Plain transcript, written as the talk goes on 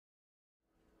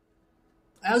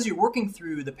as you're working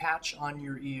through the patch on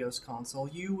your EOS console,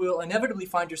 you will inevitably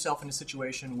find yourself in a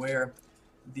situation where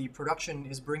the production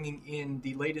is bringing in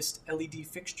the latest LED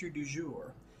fixture du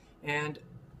jour. And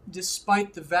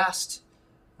despite the vast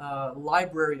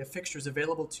library of fixtures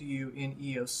available to you in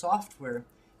EOS software,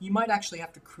 you might actually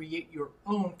have to create your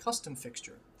own custom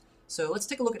fixture. So let's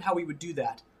take a look at how we would do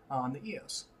that on the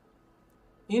EOS.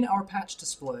 In our patch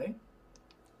display,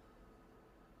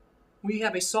 we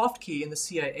have a soft key in the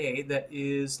CIA that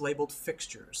is labeled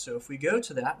fixtures. So if we go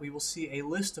to that, we will see a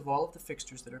list of all of the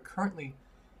fixtures that are currently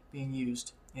being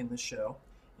used in the show.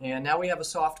 And now we have a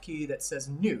soft key that says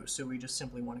new, so we just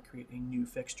simply want to create a new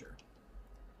fixture.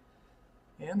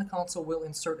 And the console will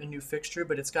insert a new fixture,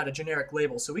 but it's got a generic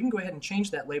label, so we can go ahead and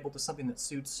change that label to something that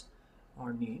suits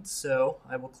our needs. So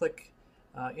I will click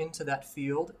into that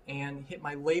field and hit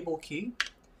my label key,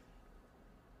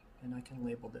 and I can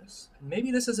label this. And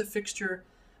maybe this is a fixture,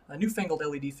 a newfangled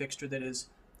LED fixture that is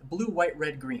blue, white,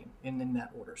 red, green, in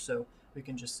that order. So we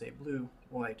can just say blue,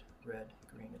 white, red,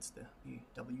 green. It's the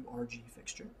BWRG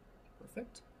fixture.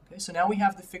 Perfect. Okay, so now we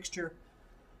have the fixture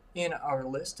in our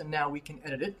list, and now we can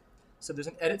edit it. So there's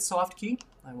an edit soft key.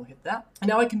 I will hit that. And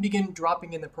now I can begin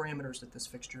dropping in the parameters that this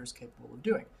fixture is capable of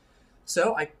doing.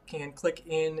 So I can click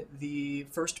in the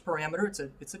first parameter.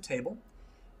 It's a table.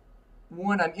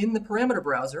 When I'm in the parameter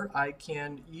browser, I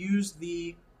can use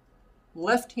the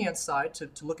left-hand side to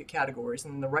look at categories,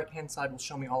 and then the right-hand side will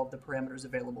show me all of the parameters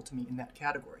available to me in that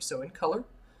category. So in color,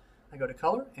 I go to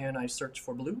color and I search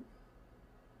for blue.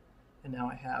 And now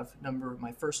I have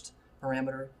my first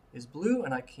parameter is blue,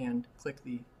 and I can click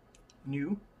the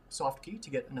new soft key to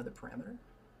get another parameter.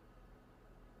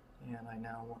 And I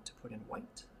now want to put in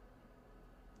white.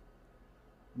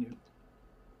 New. And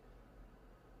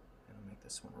I'll make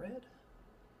this one red.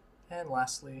 And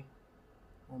lastly,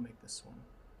 we'll make this one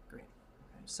green.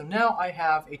 Okay, so now I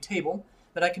have a table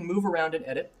that I can move around and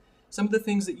edit. Some of the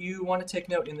things that you want to take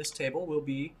note in this table will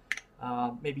be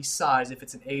maybe size, if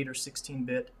it's an 8 or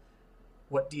 16-bit,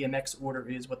 what DMX order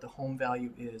is, what the home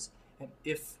value is, and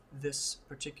if this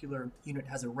particular unit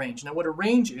has a range. Now what a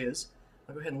range is,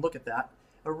 I'll go ahead and look at that.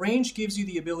 A range gives you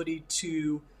the ability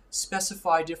to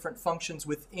specify different functions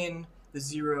within the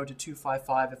 0 to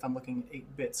 255 if I'm looking at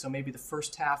 8 bits. So maybe the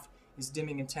first half is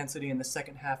dimming intensity and the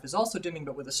second half is also dimming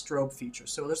but with a strobe feature.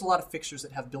 So there's a lot of fixtures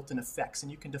that have built-in effects,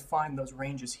 and you can define those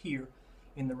ranges here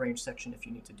in the range section if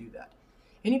you need to do that.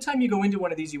 Anytime you go into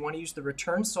one of these, you want to use the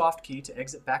return soft key to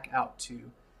exit back out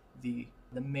to the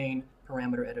main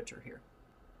parameter editor here.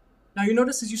 Now you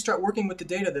notice as you start working with the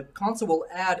data, the console will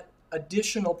add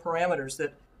additional parameters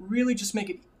that really just make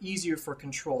it easier for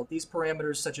control. These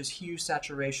parameters such as hue,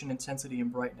 saturation, intensity,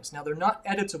 and brightness. Now they're not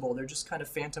editable, they're just kind of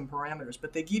phantom parameters,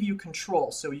 but they give you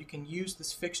control so you can use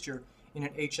this fixture in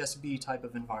an HSB type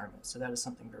of environment. So that is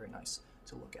something very nice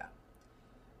to look at.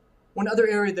 One other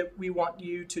area that we want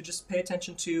you to just pay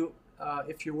attention to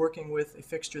if you're working with a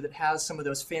fixture that has some of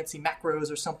those fancy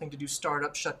macros or something to do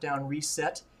startup, shutdown,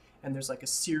 reset, and there's like a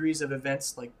series of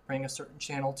events like bring a certain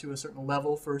channel to a certain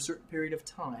level for a certain period of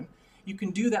time. You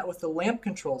can do that with the lamp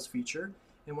controls feature,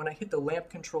 and when I hit the lamp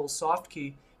controls soft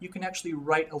key, you can actually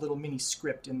write a little mini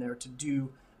script in there to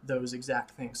do those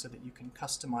exact things so that you can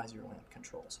customize your lamp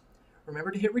controls.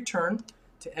 Remember to hit return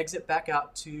to exit back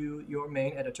out to your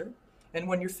main editor, and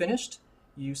when you're finished,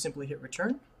 you simply hit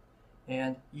return,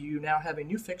 and you now have a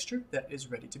new fixture that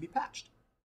is ready to be patched.